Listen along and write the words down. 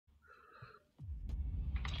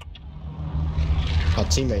Our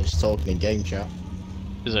teammate's talking in game chat.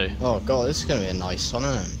 Is he? Oh god, this is gonna be a nice one,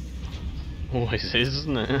 isn't it? Always is,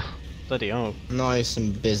 isn't it? Bloody hell. Nice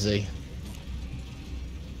and busy.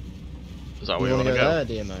 Is that where you wanna want to go there,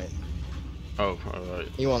 dear mate? Oh, alright.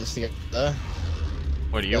 He wants to go there.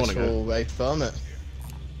 Where do you want to go? We'll wait for it.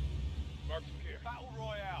 Battle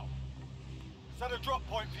Royale. Set a drop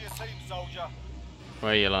point for your team, soldier.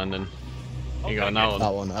 Where are you landing? You got that one?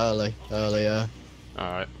 That one, earlier.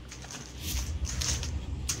 Alright.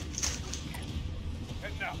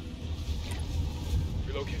 Head now.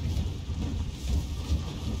 Relocating.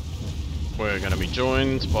 We're gonna be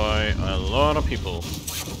joined by a lot of people.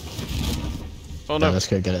 Oh no! Yeah, let's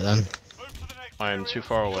go get it then. I am too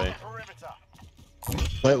far away.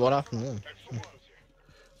 Wait, what happened then?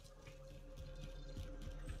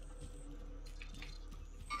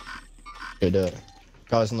 Go do it.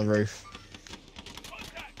 Guys on the roof.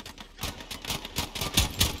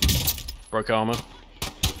 Broke armor.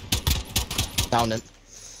 Down him.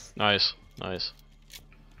 Nice, nice.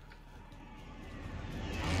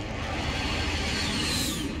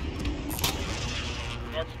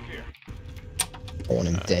 I want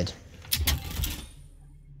him dead.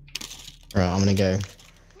 Right, I'm gonna go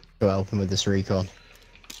help him with this recon.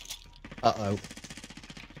 Uh-oh.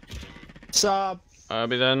 Sub! I'll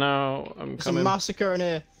be there now. I'm There's coming. a massacre in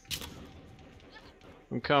here.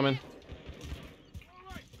 I'm coming.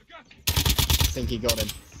 I think he got him.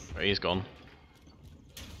 Oh, he's gone.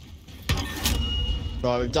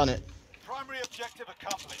 Right, we've done it. Primary objective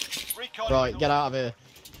accomplished. Recon. Right, get out of here.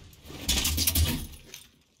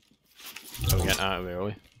 Oh, we're getting out of here, are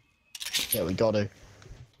we? Yeah, we got to.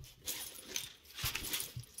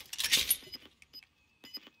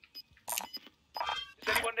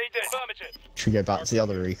 Does anyone need this? Affirmative. Should we go back to the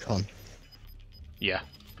other recon? Yeah.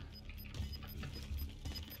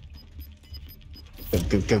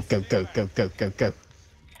 Go, go, go, go, go, go, go, go.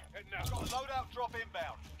 Head now. Got a loadout drop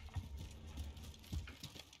inbound.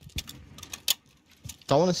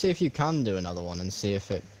 So I want to see if you can do another one and see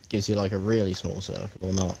if it gives you like a really small circle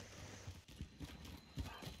or not.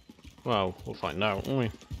 Well, we'll find out, won't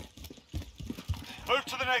we? Move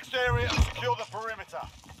to the next area and secure the perimeter.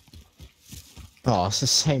 Oh, it's the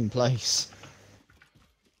same place.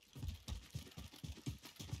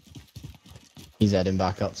 He's heading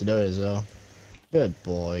back up to do it as well. Good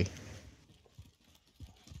boy.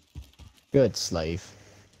 Good slave.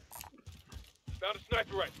 Found a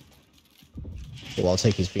sniper rifle. Well, I'll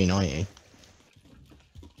take his B90.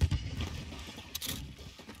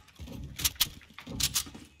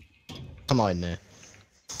 Come on there.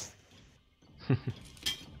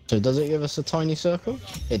 So does it give us a tiny circle?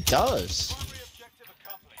 It does. Primary objective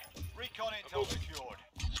accomplished. Recon intel secured.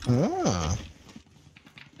 Ah.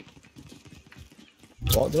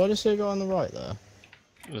 What, did I just see a guy on the right there?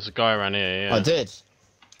 There's a guy around here, yeah. I did.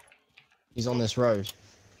 He's on this road.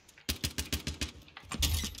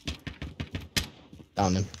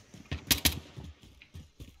 Down him.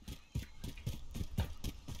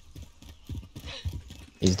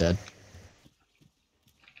 He's dead.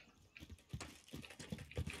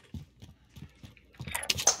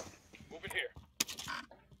 Moving here.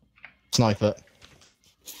 Sniper.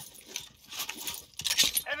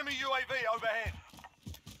 Enemy UAV overhead.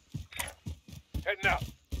 Heading out.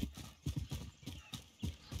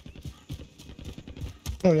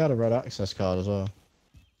 Oh, he had a red access card as well.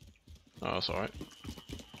 Oh, that's alright.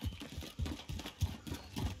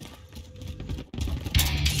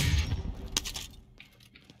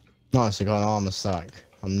 Nice, I got an armor stack.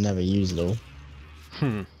 I'll never use it all.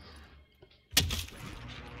 Hmm.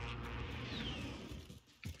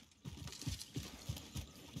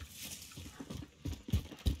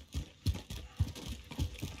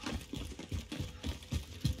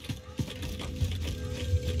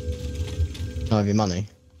 Can I have your money?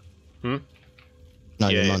 Hmm? No,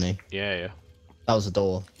 Yeah, your money. Yeah, yeah. That was a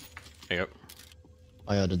door. There you go.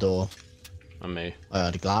 I heard a door. And me. I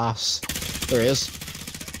heard a glass. There he is.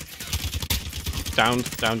 Down,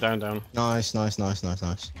 down, down, down. Nice, nice, nice, nice,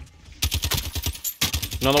 nice.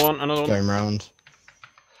 Another one, another one. Going round.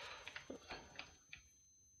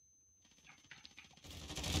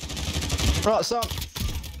 Right, son.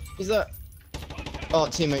 He's there. Oh,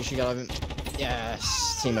 teammate should get him.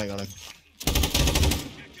 Yes, teammate got him.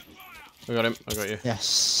 I got him, I got you.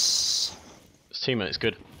 Yes. This teammate's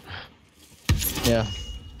good. Yeah.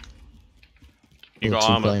 You Ooh, got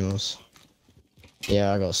two armor? claymores.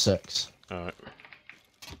 Yeah, I got 6. Alright.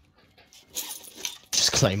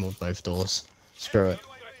 Just claymore both doors. Screw it.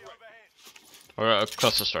 Alright, a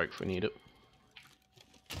cluster strike if we need it.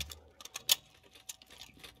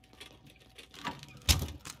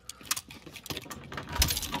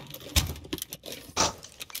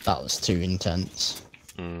 That was too intense.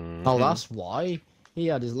 Mm-hmm. Oh, that's why he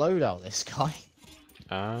had his loadout, this guy.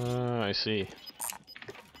 Ah, I see.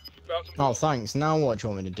 Oh, thanks. Now what do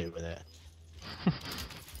you want me to do with it?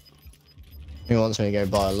 He wants me to go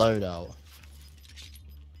buy a loadout.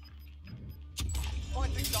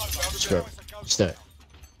 Screw it. Let's do it.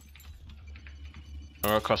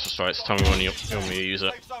 Alright, cluster strikes. Tell me when you want me to use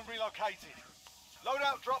it. Safe zone relocated.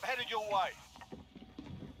 Loadout drop headed your way.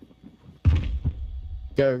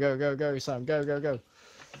 Go, go, go, go, Sam. Go, go, go.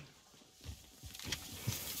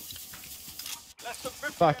 Less than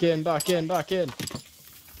 50 Back in, enemies back in, back in.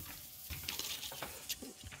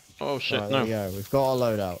 Oh shit, Right, no. there we go. We've got our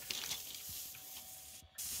loadout.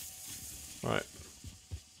 Right.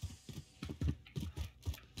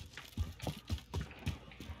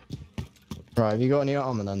 Right, have you got any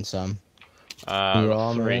armor then, Sam? I've Your got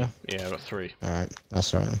armor, 3. yeah? Yeah, I've got 3. Alright,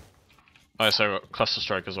 that's right. I also got cluster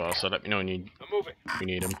strike as well, so let me know when you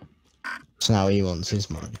need him. So now he wants his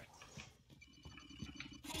money.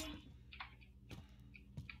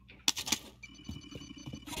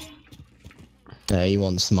 Yeah, he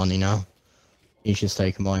wants the money now. He's just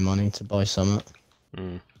taking my money to buy something.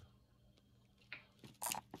 Hmm.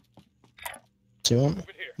 Do you want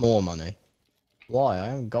more money? Why? I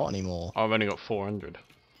haven't got any more. I've only got 400.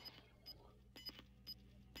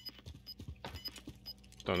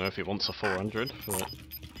 Don't know if he wants a 400, but...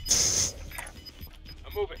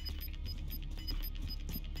 I'm moving.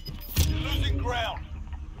 You're losing ground.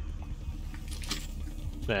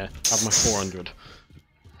 There, have my 400.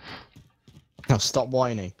 Now stop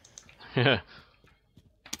whining. Yeah.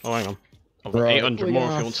 Oh, hang on. I've got Right, 800 we're more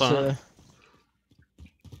gonna if you want have some.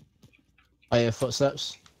 I hear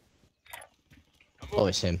footsteps. Oh,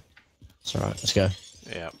 it's him. It's alright, let's go.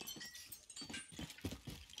 Yeah.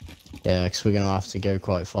 Yeah, because we're gonna have to go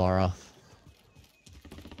quite far off.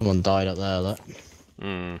 Someone died up there, look.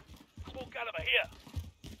 Hmm. Small caliber here.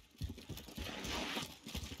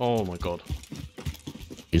 Oh my god.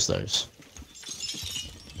 Use those.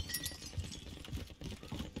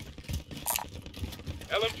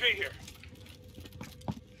 LMG here.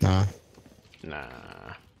 Nah. Nah.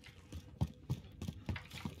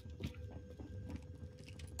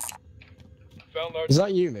 Found large. Is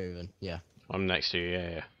that you moving? Yeah. I'm next to you,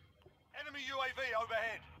 yeah. Enemy UAV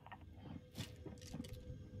overhead.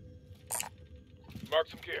 Mark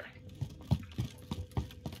some gear.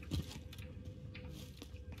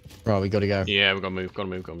 Right, we gotta go. Yeah, we gotta move, gotta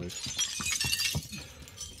move, gotta move.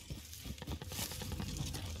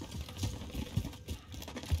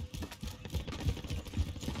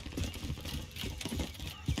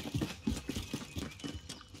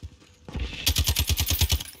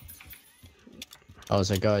 Oh, is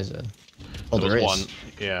there guys there? Oh, there There's is. one,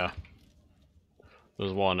 yeah.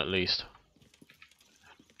 There's one at least.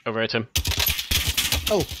 Over here, Tim.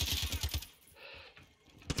 Oh!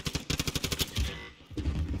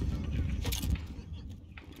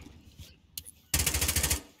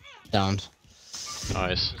 Downed.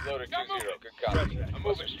 Nice. Loader 2-0. Good copy. I'm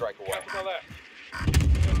moving. Strike away.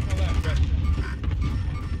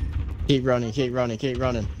 Keep running, keep running, keep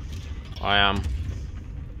running. I am.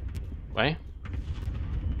 Wait.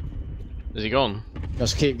 Is he gone?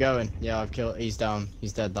 Just keep going. Yeah, I've killed. He's down.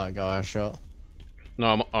 He's dead, that guy I shot. No,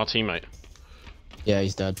 I'm our teammate. Yeah,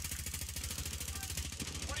 he's dead.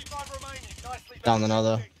 25 remaining. Nicely done. Down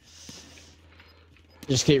another.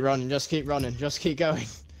 Just keep running, just keep running, just keep going.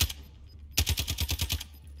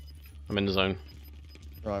 I'm in the zone.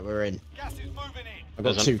 Right, we're in. Gas is moving in. I've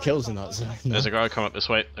got There's 2 kills in that zone. There's a guy come up this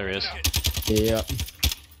way. There he is. Yeah.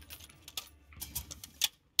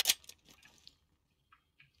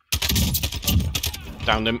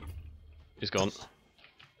 Downed him. He's gone.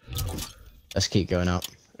 Let's keep going up.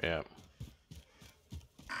 Yeah.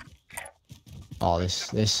 Oh,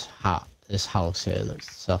 this house here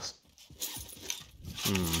looks sus.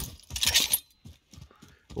 Hmm.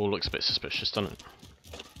 All looks a bit suspicious, doesn't it?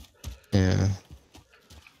 Yeah.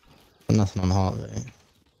 Got nothing on heartbeat.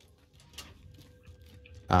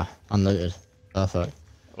 Ah, unlooted. Perfect.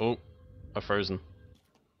 Oh, I've frozen.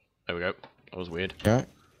 There we go. That was weird. You alright?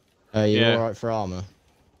 You Yeah. alright for armor?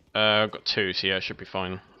 I've got 2, so yeah, it should be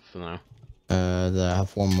fine for now. There, I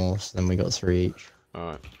have 1 more, so then we got 3 each.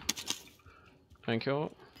 Alright. Thank you.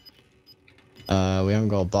 We haven't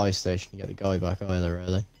got a buy station to get the guy back either,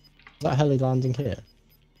 really. Is that heli landing here?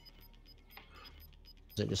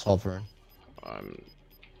 Is it just hovering?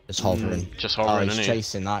 It's hovering. Just Oh, hovering, he's isn't he?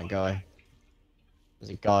 chasing that guy. There's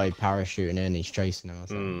a guy parachuting in, he's chasing him, I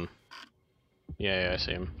think. Hmm. Yeah, I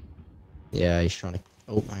see him. Yeah, he's trying to...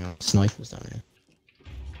 Oh, hang on, snipers down here.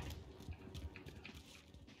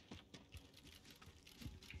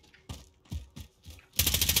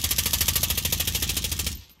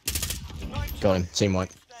 Got him. Team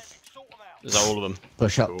wipe. Sort them out. Is that all of them?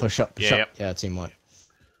 Push up, Cool. push up, push Yeah, up. yep. Yeah, team wipe.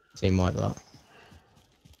 Team wipe that.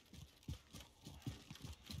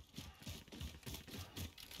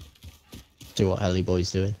 See what Heli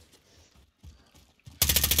boy's doing.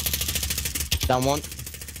 Down one.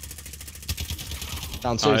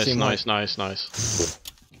 Down two, Nice, team nice, wipe. nice, nice.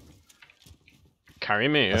 Carry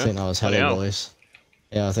me, I yeah? think that was Bloody Heli hell. boys.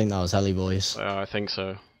 Yeah, I think that was Heli boys. I think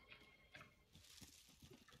so.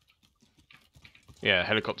 Yeah,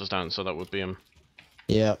 helicopter's down, so that would be him.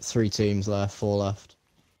 Yeah, 3 teams left, 4 left.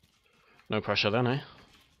 No pressure then, eh?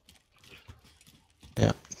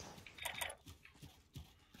 Yeah.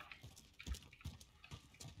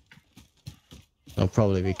 They'll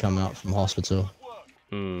probably be coming out from hospital.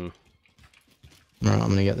 Hmm. Right, I'm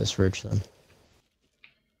gonna get this ridge then.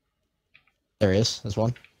 There he is, there's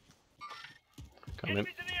one. Come in.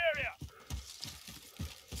 Enemies in the area.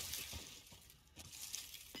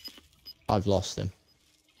 I've lost him.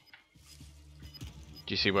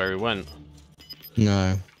 Do you see where he went?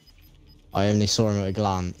 No. I only saw him at a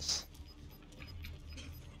glance.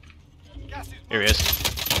 Gas is Here he is.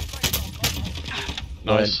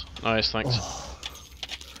 Nice, nice, thanks.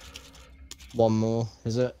 One more,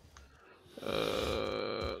 is it?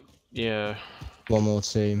 Yeah. One more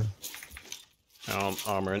team.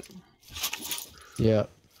 Armor in. Yeah.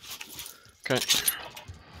 Okay.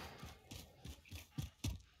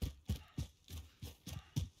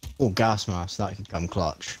 Oh, gas mask, that could come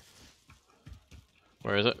clutch.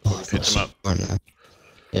 Where is it? Oh, Picked him up. I don't know.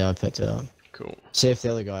 Yeah, I picked it up. Cool. See if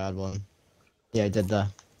the other guy had one. Yeah, he did there.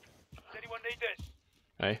 Does anyone need this?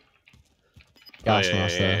 Hey? Gas oh, yeah,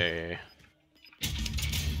 mask yeah, there. yeah, yeah.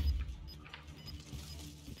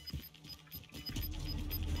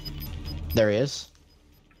 There he is.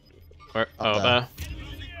 Where? Up Oh, there. there.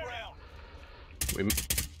 Losing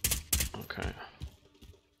ground. Okay.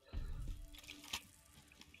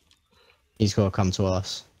 He's got to come to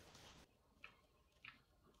us.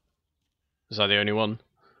 Is that the only one?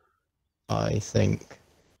 I think.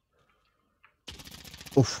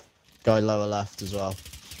 Oof. Guy lower left as well.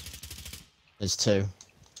 There's 2.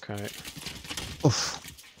 Okay. Oof.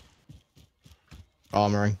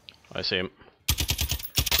 Armoring. I see him.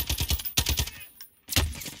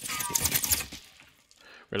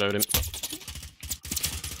 Reload him.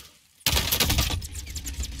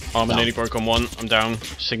 Armor Down. nearly broke on one. I'm down.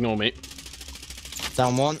 Just ignore me.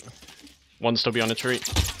 Down one. One still behind a tree.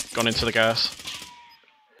 Gone into the gas.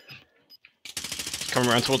 He's coming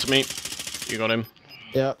around towards me. You got him.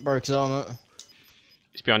 Yeah, broke his armor.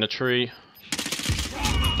 He's behind a tree.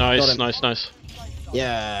 Got Nice, him. nice, nice.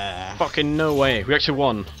 Yeah. Fucking no way. We actually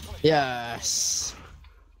won. Yes.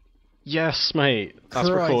 Yes, mate. That's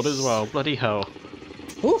Christ. recorded as well. Bloody hell.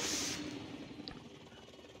 Oof.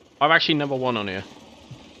 I've actually never won on here.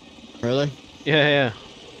 Really? Yeah, yeah.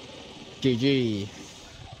 GG.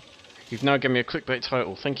 You've now given me a clickbait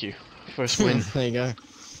title. Thank you. First win. There you go.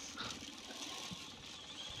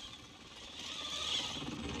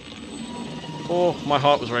 Oh, my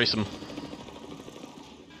heart was racing.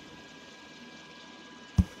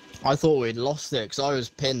 I thought we'd lost it because I was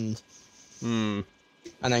pinned. Hmm.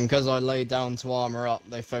 And then because I laid down to armor up,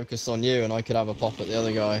 they focused on you and I could have a pop at the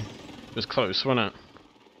other guy. It was close, wasn't it?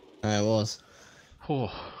 There it was.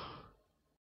 Oh.